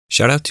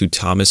Shout out to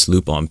Thomas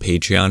Loop on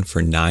Patreon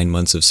for 9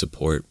 months of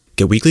support.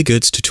 Get weekly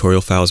goods,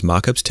 tutorial files,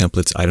 mockups,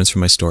 templates, items from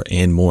my store,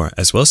 and more,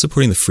 as well as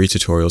supporting the free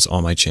tutorials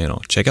on my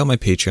channel. Check out my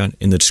Patreon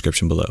in the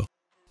description below.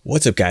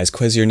 What's up guys,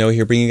 Quez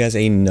here bringing you guys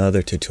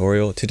another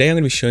tutorial. Today I'm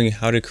going to be showing you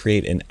how to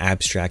create an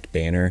abstract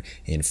banner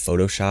in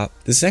Photoshop.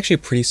 This is actually a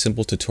pretty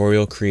simple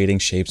tutorial creating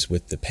shapes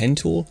with the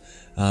Pentool.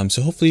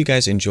 So hopefully you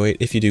guys enjoy it.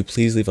 If you do,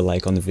 please leave a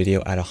like on the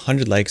video. At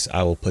 100 likes,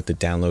 I will put the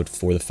download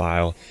for the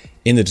file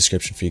in the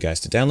description for you guys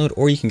to download,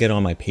 or you can get it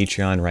on my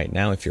Patreon right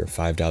now if you're a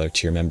 $5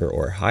 tier member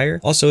or higher.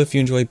 Also, if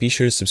you enjoy, be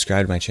sure to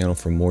subscribe to my channel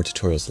for more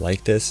tutorials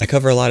like this. I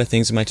cover a lot of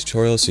things in my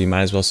tutorials, so you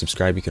might as well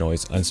subscribe. You can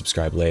always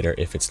unsubscribe later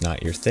if it's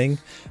not your thing.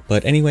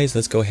 But anyways,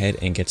 let's go ahead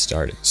and get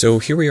started. So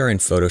here we are in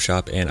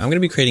Photoshop, and I'm going to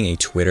be creating a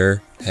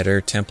Twitter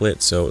header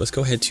template. So let's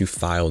go ahead to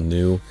File,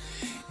 New,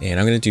 and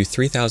I'm going to do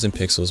 3000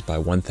 pixels by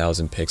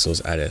 1000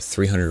 pixels at a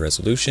 300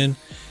 resolution,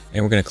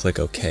 and we're going to click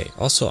OK.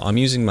 Also, I'm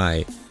using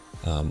my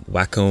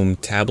Wacom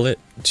tablet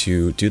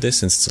to do this.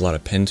 Since it's a lot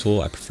of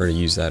Pentool, I prefer to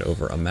use that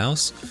over a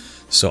mouse.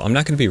 So I'm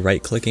not going to be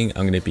right clicking,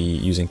 I'm going to be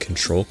using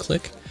control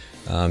click.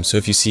 So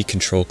if you see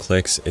control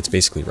clicks, it's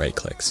basically right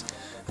clicks.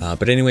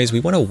 But anyways, we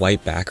want a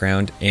white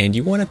background and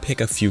you want to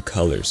pick a few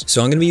colors.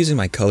 So I'm going to be using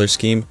my color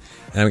scheme,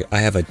 and I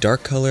have a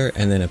dark color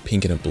and then a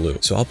pink and a blue.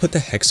 So I'll put the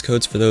hex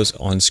codes for those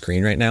on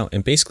screen right now.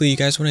 And basically you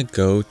guys want to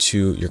go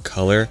to your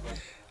color,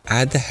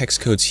 add the hex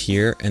codes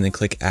here, and then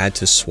click add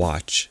to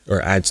swatch,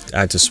 or add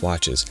to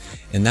swatches,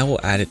 and that will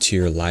add it to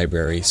your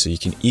library so you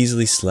can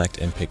easily select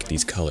and pick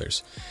these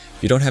colors.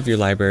 If you don't have your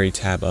library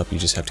tab up, you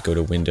just have to go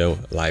to Window,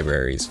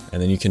 Libraries,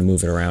 and then you can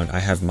move it around. I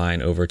have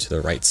mine over to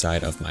the right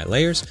side of my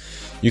layers.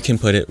 You can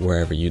put it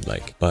wherever you'd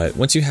like. But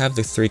once you have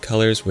the 3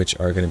 colors, which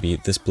are going to be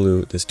this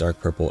blue, this dark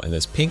purple, and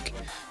this pink,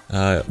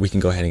 we can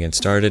go ahead and get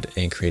started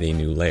and create a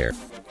new layer.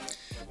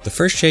 The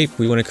first shape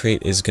we want to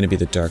create is going to be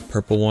the dark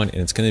purple one,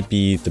 and it's going to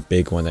be the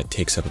big one that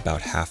takes up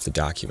about half the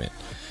document.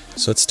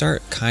 So let's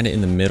start kind of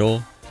in the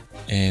middle,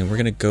 and we're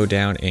going to go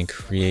down and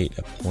create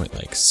a point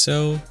like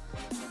so.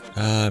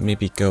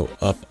 Maybe go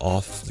up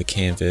off the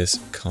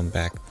canvas, come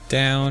back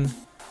down,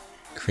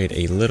 create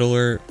a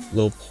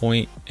little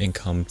point, and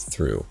come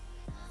through.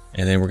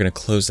 And then we're going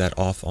to close that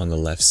off on the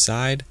left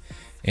side.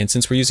 And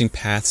since we're using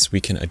paths, we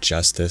can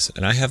adjust this.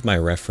 And I have my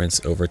reference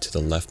over to the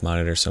left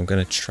monitor, so I'm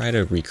going to try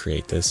to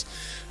recreate this.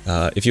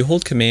 If you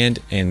hold Command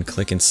and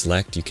click and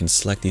select, you can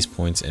select these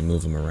points and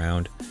move them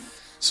around.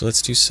 So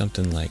let's do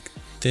something like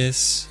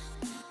this.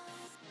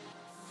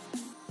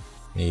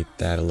 Make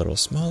that a little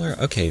smaller.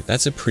 Okay,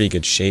 that's a pretty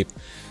good shape.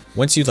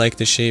 Once you like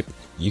the shape,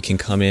 you can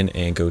come in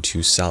and go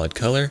to Solid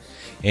Color.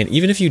 And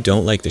even if you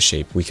don't like the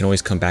shape, we can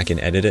always come back and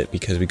edit it,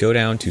 because we go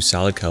down to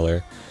Solid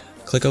Color,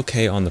 click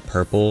OK on the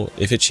purple.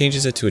 If it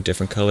changes it to a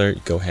different color,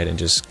 go ahead and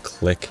just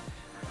click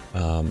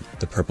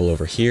the purple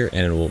over here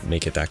and it will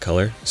make it that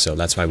color. So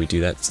that's why we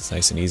do that. It's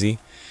nice and easy.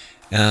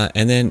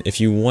 And then if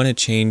you want to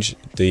change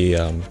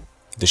the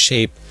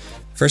shape,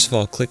 first of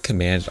all, click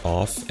Command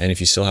off, and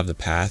if you still have the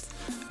path,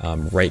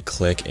 right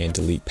click and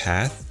delete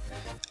path.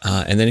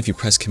 And then if you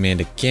press Command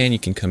again, you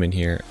can come in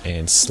here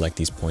and select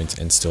these points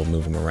and still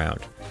move them around.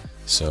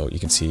 So you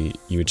can see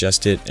you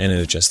adjust it and it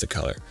adjusts the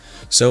color.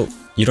 So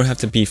you don't have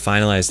to be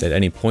finalized at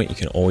any point. You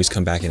can always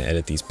come back and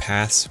edit these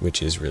paths,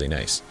 which is really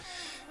nice.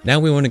 Now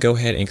we want to go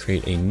ahead and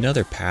create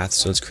another path.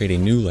 So let's create a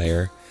new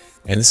layer.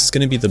 And this is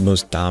going to be the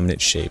most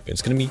dominant shape.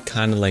 It's going to be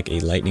kind of like a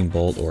lightning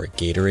bolt or a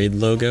Gatorade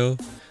logo.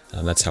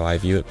 That's how I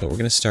view it. But we're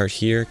going to start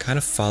here, kind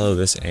of follow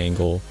this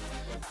angle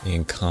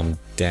and come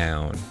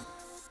down.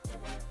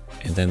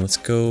 And then let's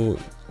go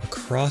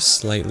across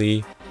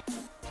slightly,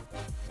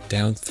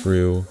 down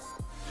through.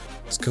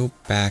 Let's go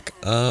back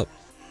up,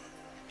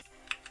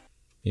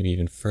 maybe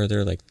even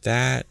further like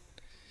that.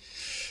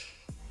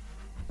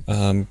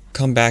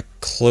 Come back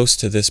close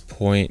to this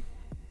point,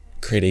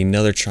 create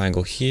another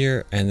triangle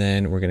here, and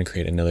then we're going to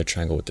create another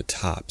triangle with the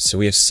top. So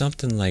we have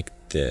something like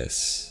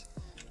this.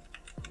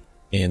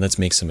 And let's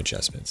make some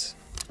adjustments.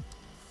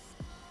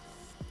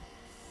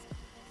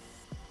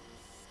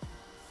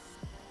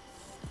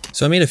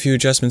 So I made a few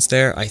adjustments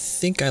there. I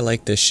think I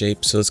like this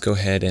shape, so let's go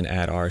ahead and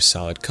add our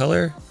solid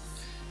color.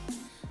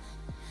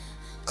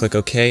 Click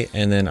OK,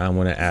 and then I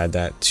want to add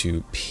that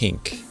to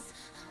pink.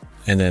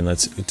 And then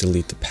let's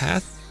delete the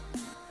path.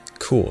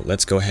 Cool,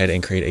 let's go ahead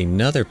and create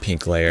another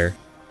pink layer.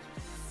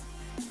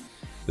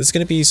 This is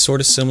going to be sort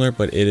of similar,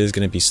 but it is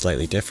going to be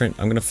slightly different.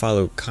 I'm going to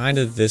follow kind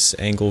of this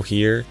angle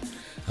here.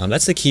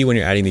 That's the key when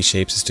you're adding these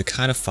shapes, is to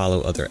kind of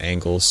follow other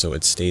angles so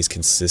it stays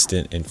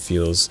consistent and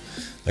feels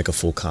like a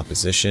full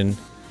composition.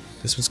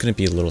 This one's going to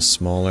be a little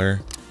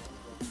smaller.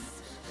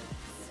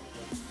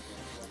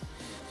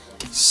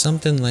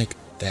 Something like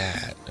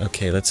that.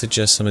 Okay, let's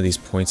adjust some of these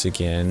points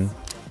again.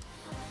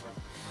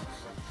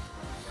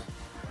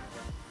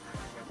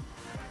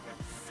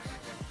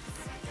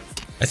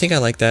 I think I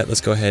like that.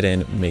 Let's go ahead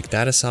and make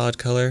that a solid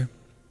color.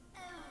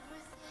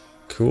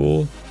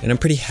 Cool. And I'm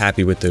pretty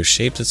happy with those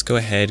shapes. Let's go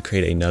ahead,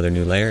 create another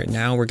new layer.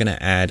 Now we're going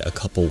to add a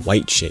couple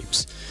white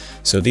shapes.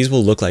 So these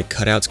will look like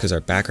cutouts because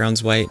our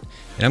background's white.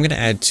 And I'm going to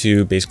add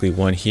two, basically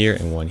one here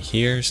and one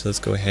here. So let's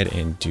go ahead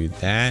and do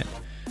that.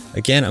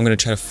 Again, I'm going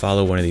to try to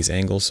follow one of these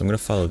angles. So I'm going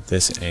to follow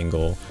this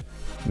angle,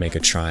 make a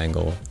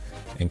triangle,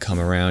 and come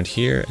around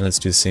here. And let's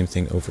do the same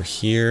thing over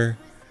here.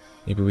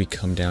 Maybe we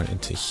come down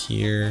into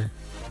here.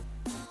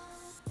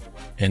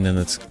 And then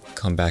let's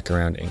come back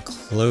around and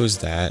close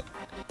that.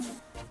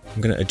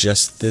 I'm going to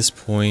adjust this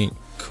point.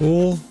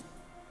 Cool.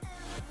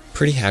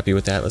 Pretty happy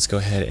with that. Let's go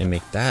ahead and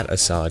make that a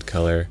solid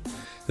color.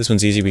 This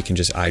one's easy. We can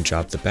just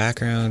eyedrop the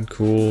background.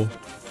 Cool.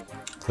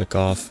 Click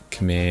off,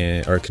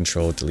 Command or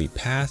Control Delete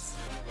Path.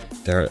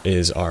 There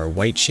is our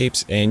white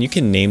shapes, and you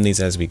can name these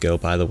as we go,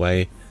 by the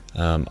way.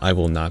 I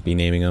will not be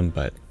naming them,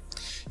 but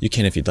you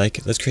can if you'd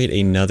like. Let's create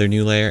another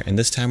new layer, and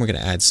this time we're going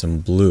to add some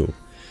blue.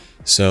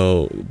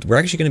 So we're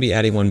actually going to be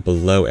adding one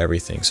below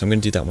everything. So I'm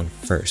going to do that one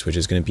first, which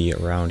is going to be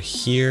around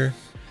here.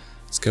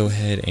 Let's go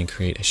ahead and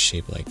create a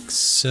shape like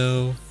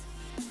so.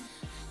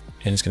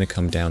 And it's going to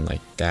come down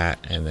like that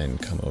and then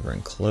come over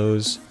and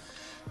close.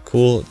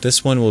 Cool.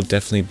 This one will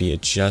definitely be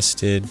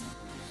adjusted.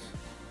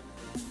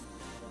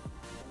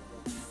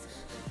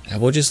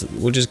 And we'll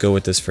just go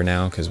with this for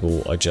now because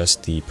we'll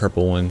adjust the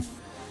purple one.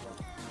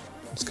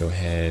 Let's go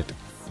ahead.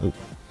 Oop,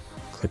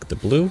 click the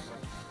blue.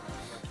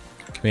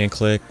 Command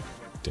click.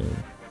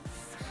 Boom.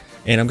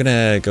 And I'm going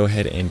to go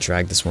ahead and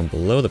drag this one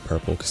below the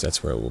purple because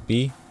that's where it will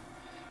be.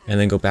 And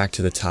then go back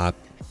to the top,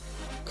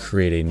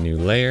 create a new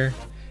layer.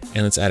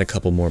 And let's add a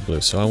couple more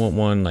blue. So I want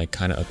one like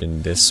kind of up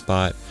in this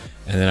spot,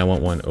 and then I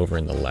want one over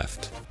in the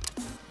left.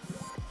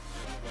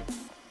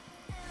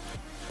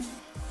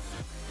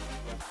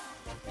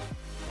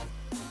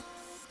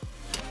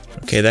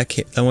 Okay,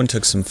 that one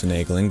took some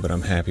finagling, but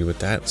I'm happy with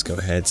that. Let's go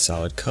ahead,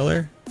 solid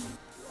color.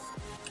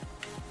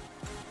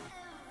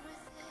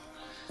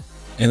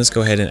 And let's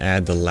go ahead and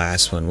add the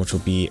last one, which will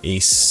be a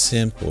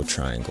simple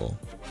triangle.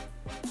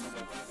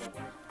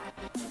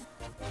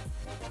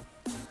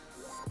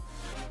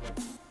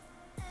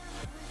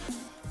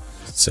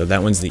 So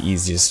that one's the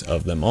easiest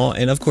of them all.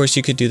 And of course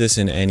you could do this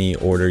in any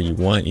order you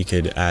want. You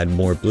could add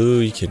more blue.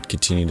 You could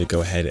continue to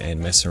go ahead and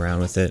mess around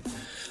with it.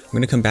 I'm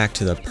going to come back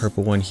to the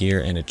purple one here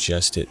and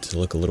adjust it to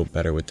look a little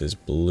better with this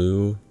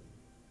blue.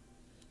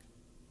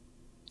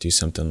 Do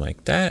something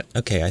like that.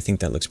 Okay, I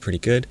think that looks pretty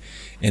good.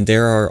 And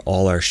there are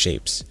all our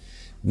shapes.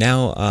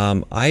 Now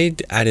I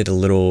added a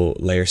little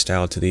layer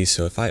style to these.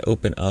 So if I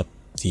open up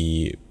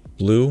the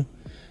blue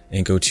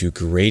and go to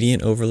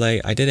gradient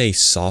overlay, I did a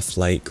soft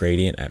light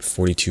gradient at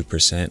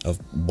 42% of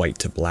white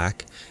to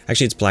black.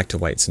 Actually, it's black to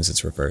white since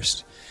it's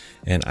reversed.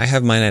 And I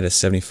have mine at a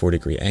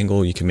 74-degree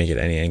angle. You can make it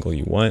any angle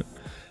you want.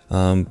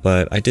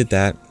 But I did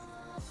that.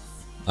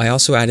 I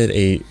also added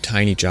a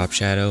tiny drop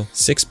shadow,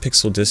 6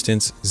 pixel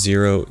distance,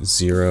 0,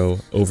 0,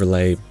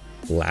 overlay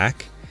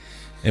black.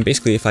 And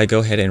basically if I go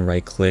ahead and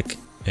right click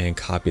and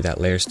copy that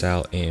layer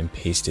style and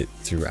paste it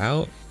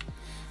throughout,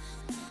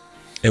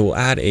 it will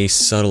add a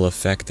subtle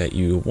effect that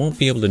you won't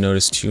be able to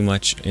notice too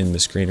much in the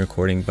screen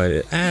recording, but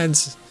it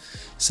adds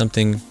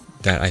something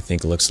that I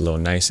think looks a little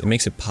nice. It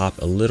makes it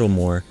pop a little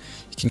more.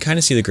 You can kind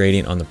of see the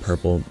gradient on the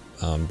purple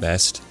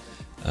best,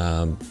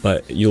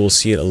 but you'll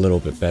see it a little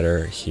bit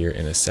better here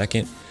in a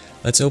second.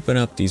 Let's open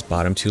up these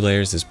bottom two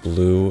layers, this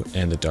blue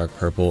and the dark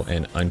purple,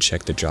 and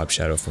uncheck the drop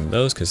shadow from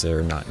those because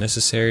they're not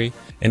necessary.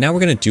 And now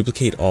we're going to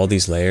duplicate all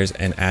these layers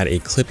and add a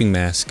clipping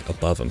mask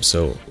above them.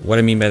 So what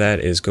I mean by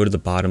that is go to the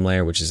bottom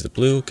layer, which is the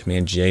blue,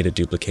 Command J to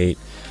duplicate,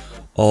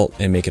 Alt,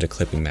 and make it a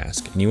clipping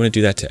mask. And you want to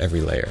do that to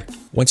every layer.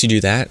 Once you do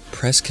that,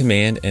 press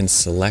Command and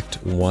select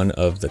one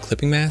of the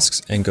clipping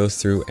masks and go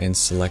through and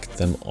select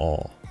them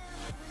all.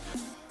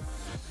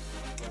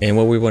 And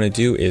what we want to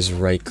do is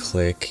right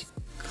click,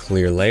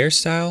 clear layer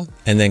style,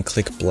 and then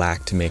click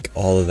black to make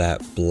all of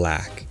that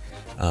black.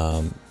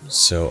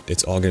 So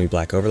it's all going to be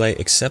black overlay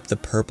except the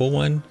purple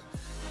one.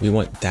 We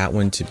want that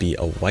one to be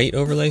a white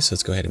overlay, so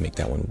let's go ahead and make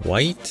that one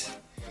white.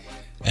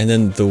 And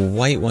then the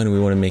white one we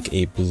want to make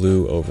a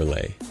blue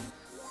overlay.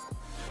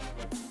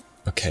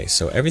 Okay,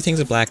 so everything's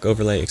a black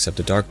overlay except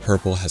the dark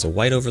purple has a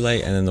white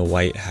overlay, and then the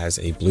white has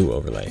a blue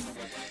overlay.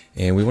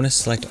 And we want to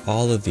select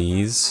all of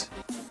these,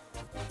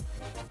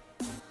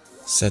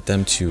 set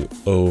them to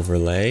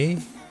overlay,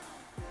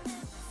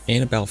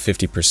 and about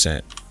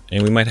 50%.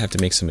 And we might have to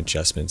make some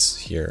adjustments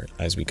here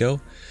as we go.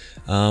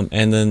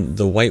 And then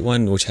the white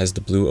one, which has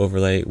the blue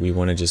overlay, we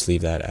want to just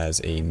leave that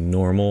as a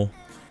normal.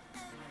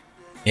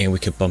 And we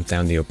could bump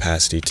down the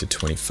opacity to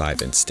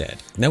 25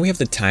 instead. Now we have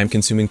the time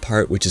consuming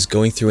part, which is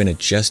going through and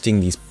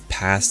adjusting these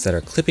paths that are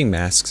clipping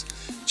masks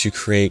to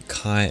create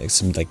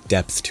some like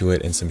depth to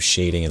it and some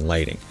shading and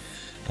lighting.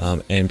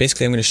 And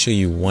basically I'm going to show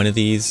you one of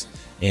these,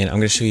 and I'm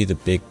going to show you the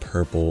big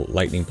purple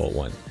lightning bolt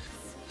one.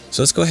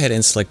 So let's go ahead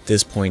and select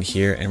this point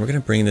here, and we're going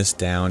to bring this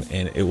down,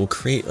 and it will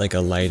create like a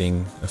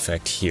lighting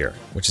effect here,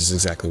 which is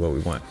exactly what we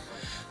want.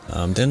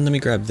 Then let me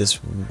grab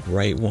this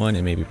right one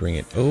and maybe bring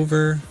it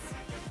over.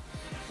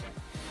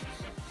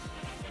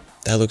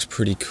 That looks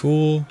pretty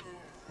cool.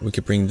 We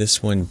could bring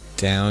this one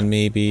down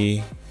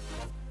maybe.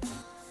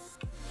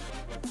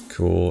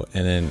 Cool.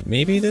 And then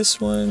maybe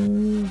this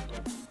one.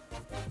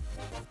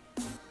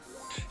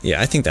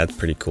 Yeah, I think that's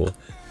pretty cool.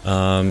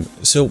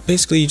 So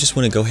basically you just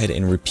want to go ahead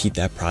and repeat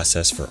that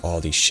process for all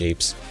these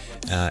shapes.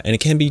 And it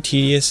can be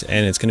tedious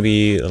and it's going to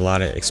be a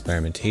lot of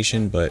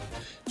experimentation, but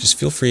just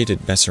feel free to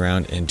mess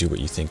around and do what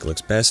you think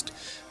looks best.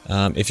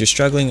 If you're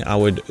struggling, I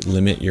would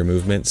limit your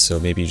movements. So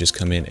maybe you just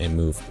come in and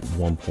move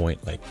 1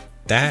 point like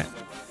that.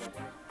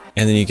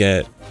 And then you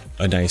get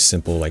a nice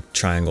simple like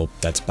triangle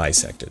that's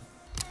bisected.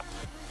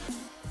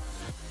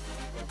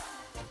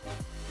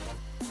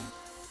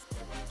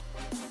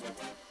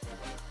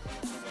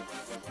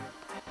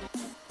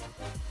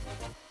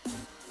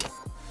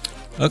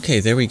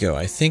 Okay, there we go.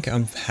 I think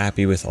I'm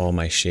happy with all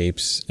my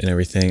shapes and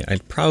everything.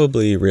 I'd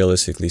probably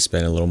realistically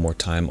spend a little more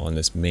time on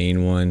this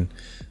main one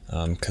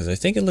because I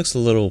think it looks a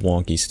little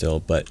wonky still,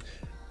 but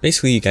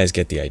basically you guys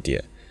get the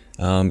idea.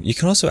 You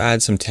can also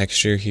add some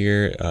texture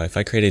here. If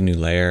I create a new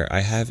layer,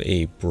 I have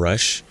a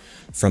brush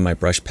from my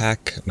brush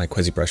pack, my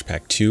Quasi Brush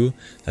Pack 2.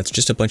 That's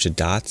just a bunch of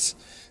dots.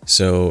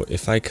 So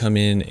if I come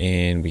in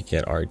and we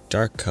get our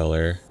dark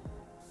color,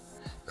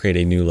 create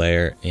a new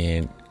layer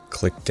and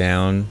click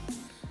down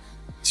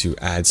to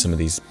add some of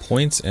these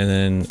points, and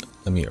then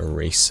let me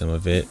erase some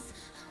of it.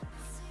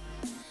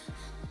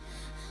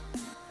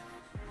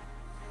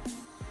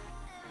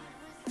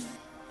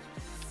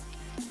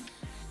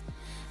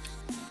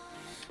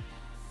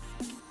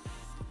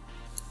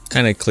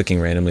 Kind of clicking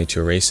randomly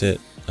to erase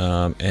it,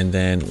 and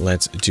then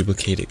let's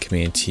duplicate it,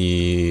 Command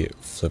T,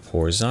 flip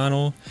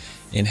horizontal,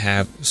 and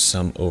have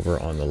some over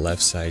on the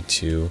left side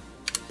too.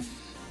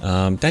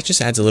 That just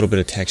adds a little bit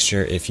of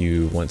texture if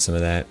you want some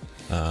of that.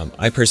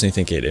 I personally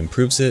think it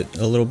improves it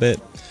a little bit.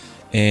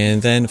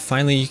 And then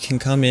finally you can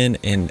come in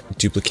and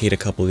duplicate a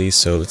couple of these.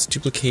 So let's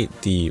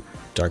duplicate the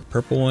dark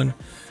purple one.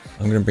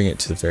 I'm going to bring it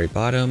to the very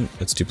bottom.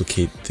 Let's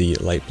duplicate the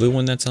light blue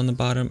one that's on the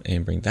bottom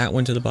and bring that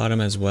one to the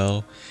bottom as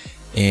well.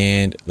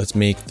 And let's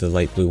make the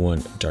light blue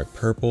one dark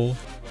purple.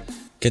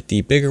 Get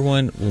the bigger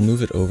one, we'll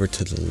move it over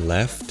to the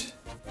left.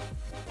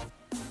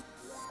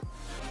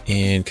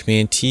 And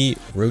Command T,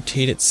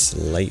 rotate it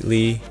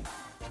slightly.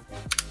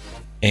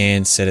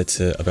 And set it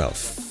to about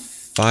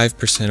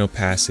 5%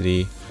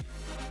 opacity,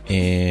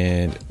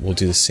 and we'll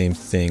do the same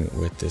thing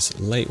with this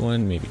light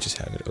one. Maybe just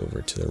have it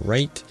over to the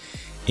right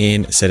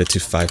and set it to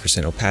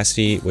 5%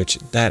 opacity, which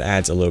that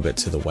adds a little bit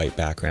to the white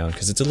background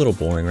because it's a little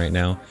boring right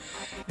now.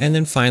 And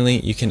then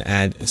finally you can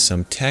add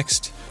some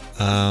text.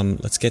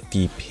 Let's get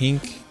the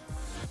pink.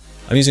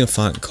 I'm using a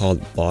font called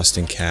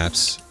Boston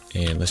Caps,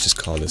 and let's just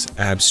call this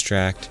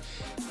abstract,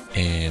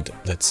 and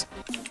let's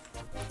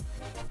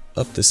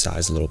up the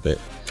size a little bit.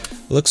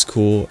 Looks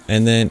cool.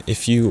 And then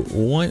if you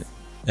want,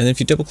 and if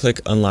you double click,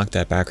 unlock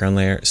that background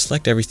layer,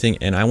 select everything,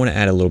 and I want to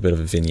add a little bit of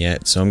a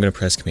vignette. So I'm going to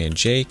press Command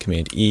J,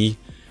 Command E,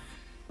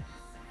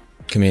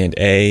 Command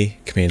A,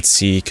 Command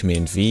C,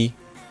 Command V,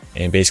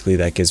 and basically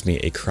that gives me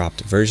a cropped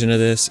version of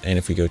this. And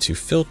if we go to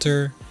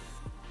Filter,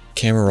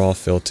 Camera Raw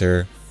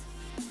Filter,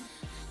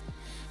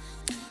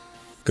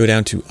 go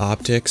down to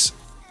Optics,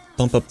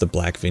 bump up the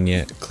black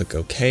vignette, click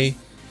OK,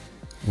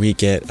 we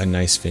get a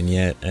nice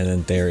vignette, and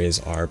then there is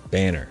our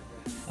banner.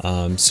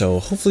 So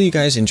hopefully you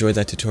guys enjoyed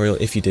that tutorial.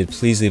 If you did,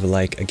 please leave a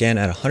like. Again,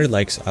 at 100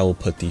 likes, I will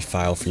put the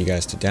file for you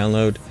guys to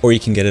download, or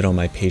you can get it on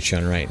my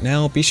Patreon right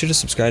now. Be sure to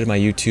subscribe to my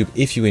YouTube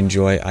if you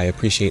enjoy. I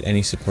appreciate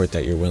any support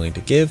that you're willing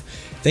to give.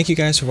 Thank you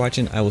guys for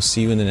watching. I will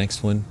see you in the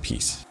next one.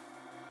 Peace.